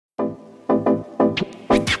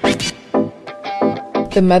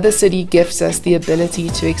The mother city gives us the ability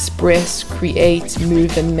to express, create,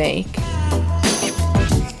 move and make.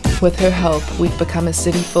 With her help, we've become a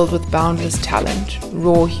city filled with boundless talent,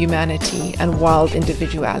 raw humanity and wild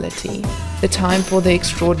individuality. The time for the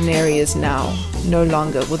extraordinary is now. No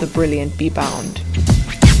longer will the brilliant be bound.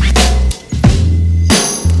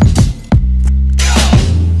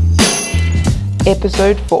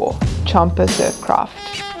 Episode 4, Chomper Surfcraft.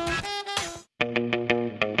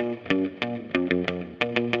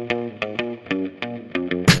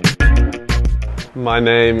 My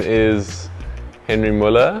name is Henry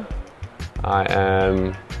Muller. I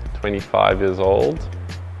am 25 years old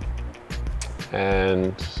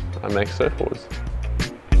and I make surfboards.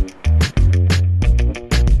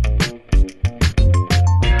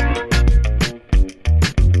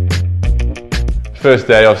 First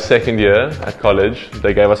day of second year at college,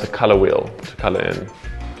 they gave us a color wheel to color in.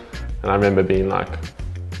 And I remember being like,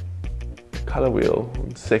 color wheel,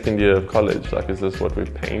 second year of college, like is this what we're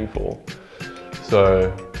paying for?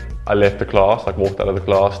 So I left the class, like walked out of the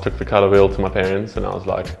class, took the color wheel to my parents and I was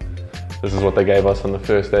like, this is what they gave us on the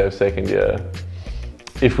first day of second year.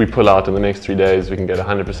 If we pull out in the next 3 days, we can get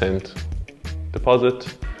 100%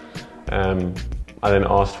 deposit. I then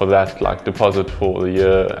asked for that deposit for the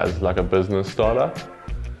year as like a business startup.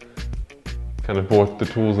 Kind of bought the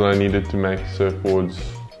tools that I needed to make surfboards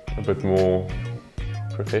a bit more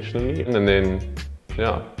professionally, and then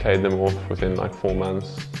paid them off within like 4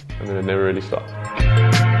 months, and then it never really stopped.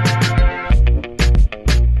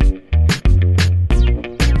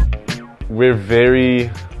 We're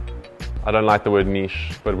very, I don't like the word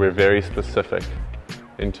niche, but we're very specific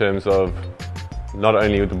in terms of not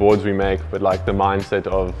only the boards we make, but like the mindset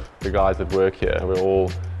of the guys that work here. We're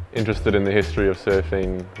all interested in the history of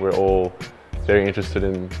surfing. We're all very interested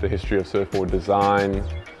in the history of surfboard design.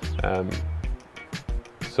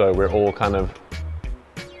 So we're all kind of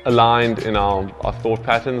aligned in our thought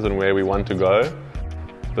patterns and where we want to go.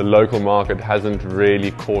 The local market hasn't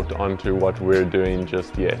really caught on to what we're doing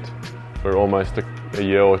just yet. We're almost a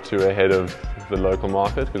year or two ahead of the local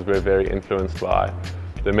market because we're very influenced by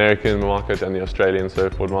the American market and the Australian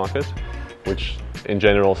surfboard market, which in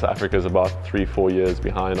general South Africa is about 3-4 years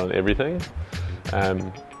behind on everything.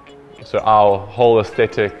 So our whole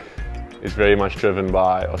aesthetic is very much driven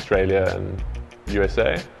by Australia and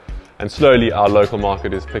USA. And slowly our local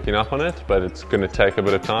market is picking up on it, but it's going to take a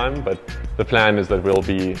bit of time. But the plan is that we'll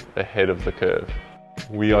be ahead of the curve.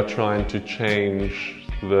 We are trying to change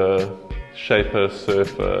the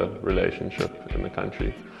shaper-surfer relationship in the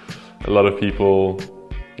country. A lot of people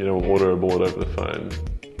order a board over the phone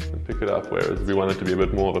and pick it up, whereas we want it to be a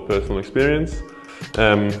bit more of a personal experience.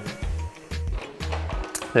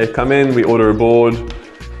 They come in, we order a board,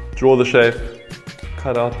 draw the shape,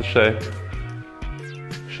 cut out the shape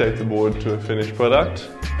the board to a finished product.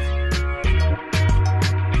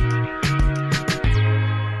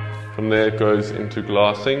 From there it goes into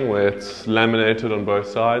glassing, where it's laminated on both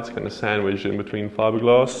sides, kind of sandwiched in between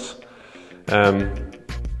fiberglass.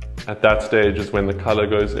 At that stage is when the color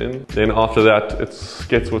goes in. Then after that it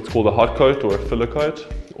gets what's called a hot coat or a filler coat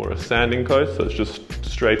or a sanding coat, so it's just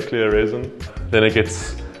straight clear resin. Then it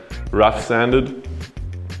gets rough sanded,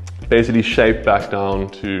 basically shaped back down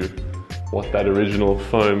to what that original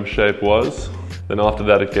foam shape was. Then after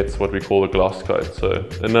that it gets what we call a gloss coat, so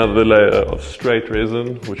another layer of straight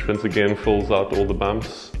resin which once again fills out all the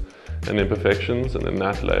bumps and imperfections, and then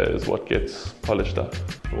that layer is what gets polished up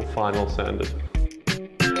or final sanded.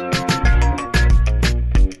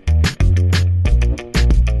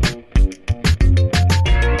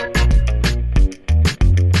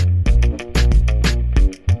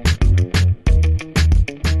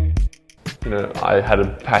 I had a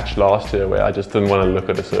patch last year where I just didn't want to look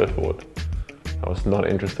at a surfboard. I was not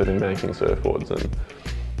interested in making surfboards,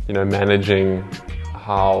 and managing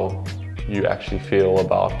how you actually feel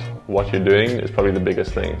about what you're doing is probably the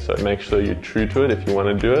biggest thing. So make sure you're true to it if you want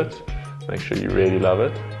to do it. Make sure you really love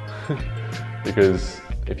it. Because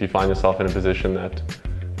if you find yourself in a position that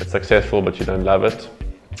it's successful but you don't love it,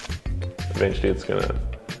 eventually it's going to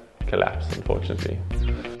collapse, unfortunately.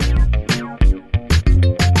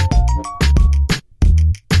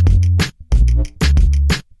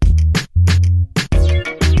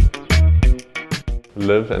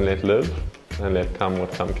 Live and let come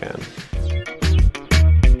what come can.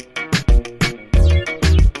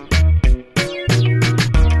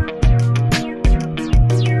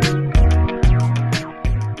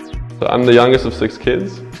 So I'm the youngest of 6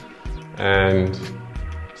 kids, and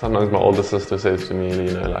sometimes my older sister says to me,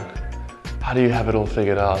 how do you have it all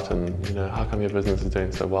figured out, and how come your business is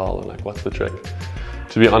doing so well, and what's the trick?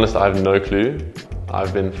 To be honest, I have no clue.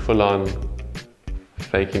 I've been full on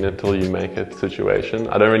faking it till you make it situation.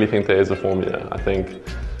 I don't really think there is a formula. I think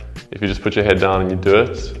if you just put your head down and you do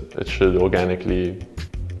it, it should organically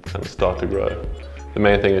kind of start to grow. The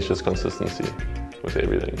main thing is just consistency with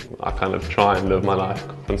everything. I kind of try and live my life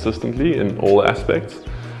consistently in all aspects,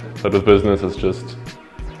 but with business it's just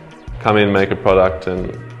come in, make a product,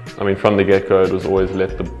 and I mean from the get-go it was always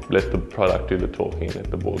let the product do the talking,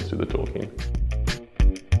 let the boards do the talking.